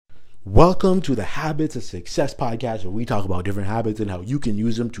Welcome to the Habits of Success podcast, where we talk about different habits and how you can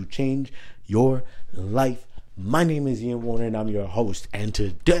use them to change your life. My name is Ian Warner and I'm your host. And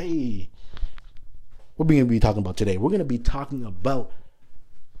today, what we're going to be talking about today, we're going to be talking about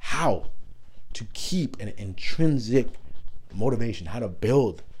how to keep an intrinsic motivation, how to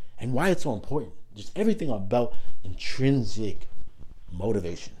build, and why it's so important. Just everything about intrinsic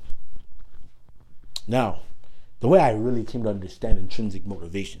motivation. Now, the way I really came to understand intrinsic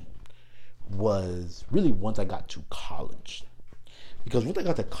motivation was really once I got to college. Because once I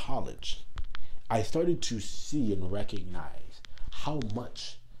got to college, I started to see and recognize how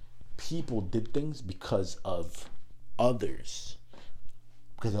much people did things because of others,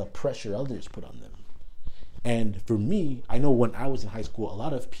 because of the pressure others put on them. And for me, I know when I was in high school, a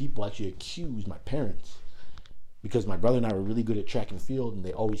lot of people actually accused my parents, because my brother and I were really good at track and field, and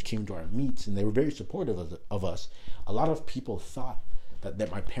they always came to our meets, and they were very supportive of us. A lot of people thought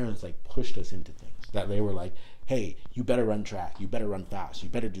that my parents pushed us into things, that they were like, hey, you better run track, you better run fast, you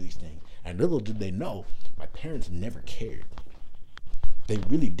better do these things. And little did they know, my parents never cared. They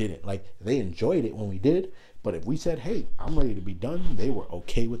really didn't. They enjoyed it when we did, but if we said, hey, I'm ready to be done, they were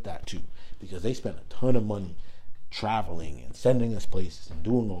okay with that too, because they spent a ton of money traveling and sending us places and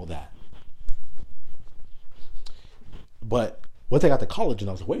doing all that. But once I got to college and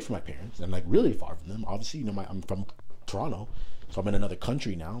I was away from my parents and really far from them, obviously, I'm from Toronto, so I'm in another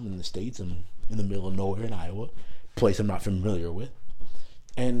country now. I'm in the States. I'm in the middle of nowhere in Iowa, place I'm not familiar with.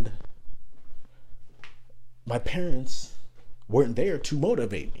 And my parents weren't there to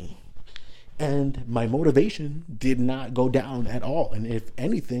motivate me. And my motivation did not go down at all. And if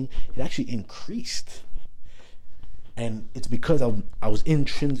anything, it actually increased. And it's because I was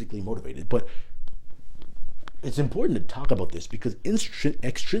intrinsically motivated. But it's important to talk about this because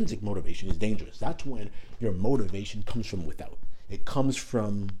extrinsic motivation is dangerous. That's when your motivation comes from without. It comes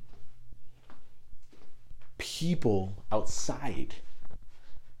from people outside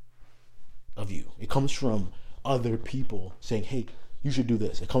of you. It comes from other people saying, hey, you should do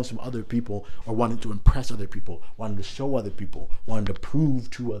this. It comes from other people or wanting to impress other people, wanting to show other people, wanting to prove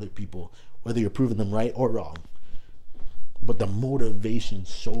to other people, whether you're proving them right or wrong. But the motivation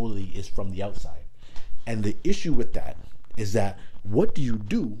solely is from the outside. And the issue with that is that what do you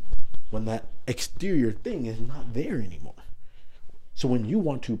do when that exterior thing is not there anymore? So when you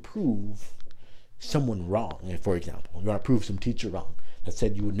want to prove someone wrong, for example, you want to prove some teacher wrong that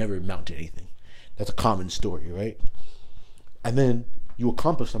said you would never amount to anything. That's a common story, right? And then you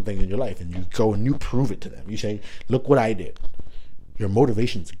accomplish something in your life and you go and you prove it to them. You say, look what I did. Your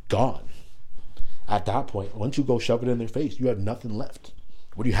motivation's gone. At that point, once you go shove it in their face, you have nothing left.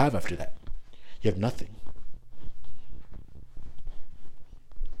 What do you have after that? You have nothing.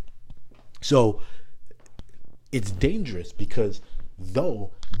 So it's dangerous because though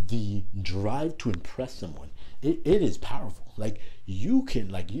the drive to impress someone, it is powerful. You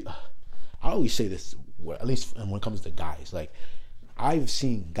can, I always say this, at least when it comes to guys, I've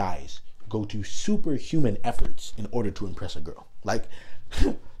seen guys go to superhuman efforts in order to impress a girl.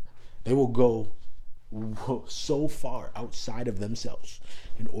 They will go so far outside of themselves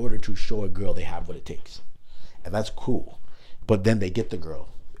in order to show a girl they have what it takes. And that's cool. But then they get the girl,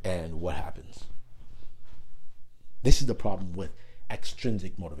 and what happens? This is the problem with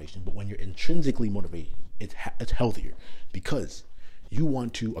extrinsic motivation. But when you're intrinsically motivated, it's healthier because you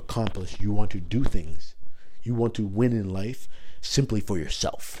want to accomplish, you want to do things, you want to win in life simply for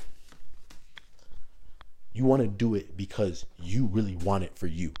yourself. You want to do it because you really want it for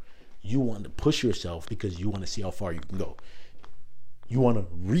you. You want to push yourself because you want to see how far you can go. You want to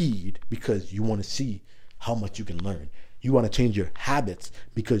read because you want to see how much you can learn. You want to change your habits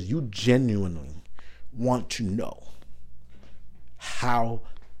because you genuinely want to know how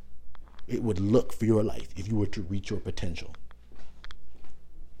it would look for your life if you were to reach your potential.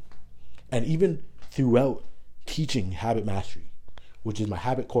 And even throughout teaching habit mastery, which is my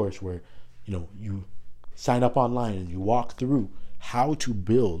habit course where, you sign up online and you walk through how to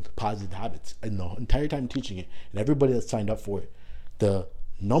build positive habits, and the entire time teaching it, and everybody that signed up for it, the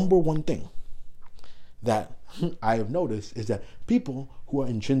number one thing that I have noticed is that people who are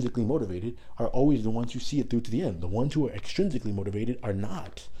intrinsically motivated are always the ones who see it through to the end. The ones who are extrinsically motivated are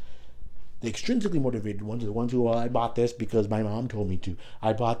not. The extrinsically motivated ones are the ones who, I bought this because my mom told me to.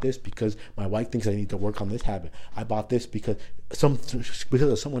 I bought this because my wife thinks I need to work on this habit. I bought this because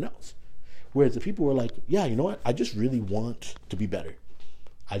of someone else. Whereas the people were like, yeah, you know what? I just really want to be better.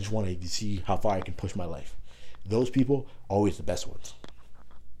 I just want to see how far I can push my life. Those people, always the best ones.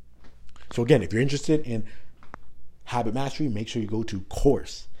 So again, if you're interested in habit mastery, make sure you go to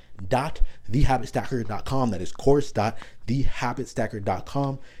course.thehabitstacker.com. That is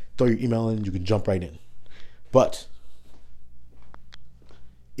course.thehabitstacker.com. throw your email in, you can jump right in. But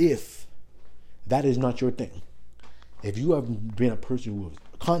if that is not your thing, if you have been a person who has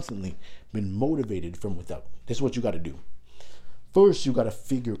constantly been motivated from without, this is what you got to do. First, you got to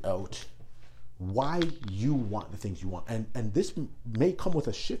figure out why you want the things you want. And this may come with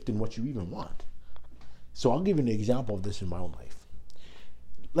a shift in what you even want. So I'll give you an example of this in my own life.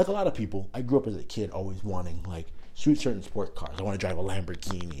 Like a lot of people, I grew up as a kid always wanting like certain sports cars. I want to drive a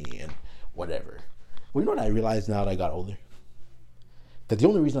Lamborghini and whatever. Well, you know what I realized now that I got older? That the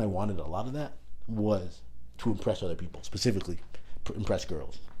only reason I wanted a lot of that was to impress other people, specifically impress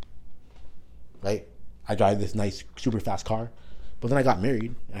girls. Right? I drive this nice, super fast car, but then I got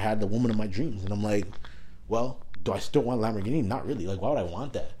married. I had the woman of my dreams, and I'm like, well, do I still want a Lamborghini? Not really. Like, why would I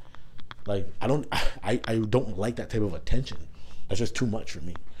want that? Like, I don't like that type of attention. That's just too much for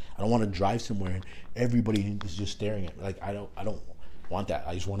me. I don't want to drive somewhere and everybody is just staring at me. Like, I don't want that.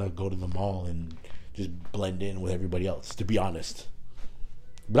 I just want to go to the mall and just blend in with everybody else, to be honest.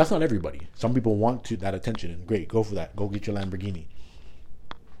 But that's not everybody. Some people want that attention, and great, go for that. Go get your Lamborghini.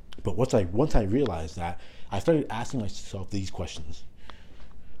 But once I realized that, I started asking myself these questions.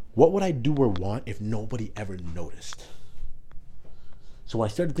 What would I do or want if nobody ever noticed? So when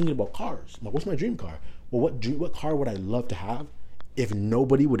I started thinking about cars, what's my dream car? Well, what car would I love to have if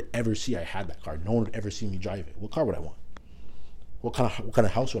nobody would ever see I had that car? No one would ever see me drive it. What car would I want? What kind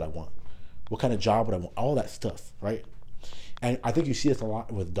of house would I want? What kind of job would I want? All that stuff, right? And I think you see this a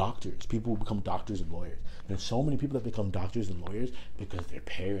lot with doctors. People who become doctors and lawyers. There's so many people that become doctors and lawyers because their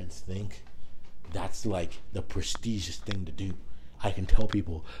parents think that's like the prestigious thing to do. I can tell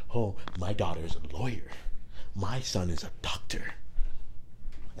people, oh, my daughter is a lawyer. My son is a doctor.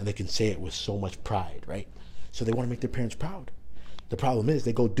 And they can say it with so much pride, right? So they want to make their parents proud. The problem is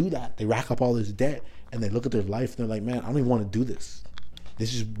they go do that. They rack up all this debt and they look at their life and they're like, man, I don't even want to do this.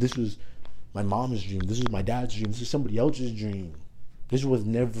 This was my mom's dream. This is my dad's dream. This is somebody else's dream. This was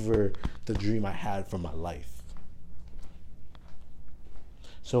never the dream I had for my life.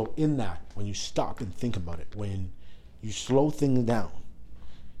 So in that, when you stop and think about it, when you slow things down,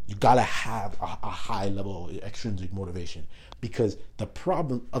 you gotta have a high level of extrinsic motivation, because the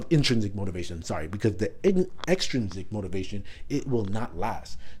problem of intrinsic motivation, because the extrinsic motivation, it will not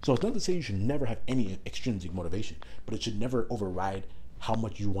last. So it's not to say you should never have any extrinsic motivation, but it should never override how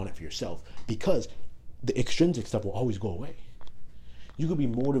much you want it for yourself, because the extrinsic stuff will always go away. You could be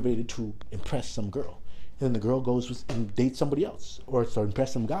motivated to impress some girl, and then the girl goes and dates somebody else, or to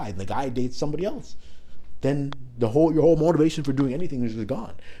impress some guy, and the guy dates somebody else. Then your whole motivation for doing anything is just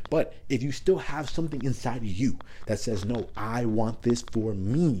gone. But if you still have something inside of you that says, no, I want this for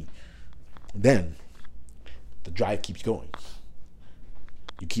me, then the drive keeps going.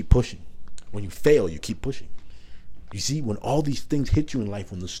 You keep pushing. When you fail, you keep pushing. You see, when all these things hit you in life,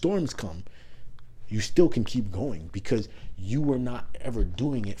 when the storms come, you still can keep going because you were not ever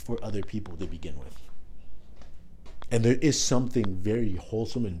doing it for other people to begin with. And there is something very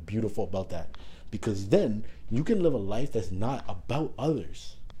wholesome and beautiful about that, because then you can live a life that's not about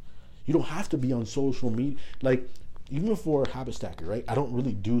others. You don't have to be on social media. Like, even for Habit Stacker, right? I don't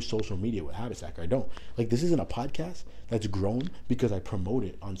really do social media with Habit Stacker. I don't. Like, this isn't a podcast that's grown because I promote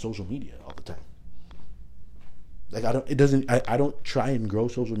it on social media all the time. Like, I don't try and grow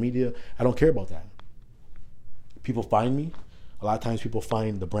social media. I don't care about that. People find me. A lot of times people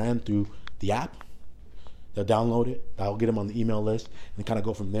find the brand through the app. They'll download it. I'll get them on the email list and kind of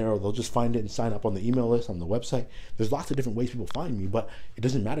go from there. Or they'll just find it and sign up on the email list on the website. There's lots of different ways people find me, but it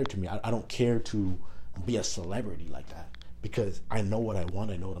doesn't matter to me. I don't care to be a celebrity like that, because I know what I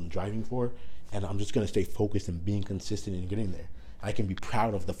want. I know what I'm driving for, and I'm just going to stay focused and being consistent and getting there. I can be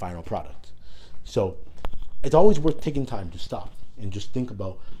proud of the final product. So it's always worth taking time to stop and just think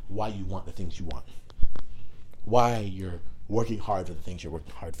about why you want the things you want, why you're working hard for the things you're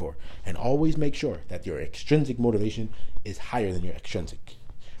working hard for, and always make sure that your extrinsic motivation is higher than your extrinsic,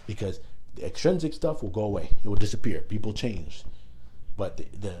 because the extrinsic stuff will go away. It will disappear. People change, but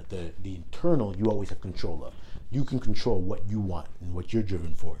the internal, you always have control of. You can control what you want and what you're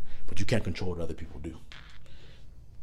driven for, but you can't control what other people do.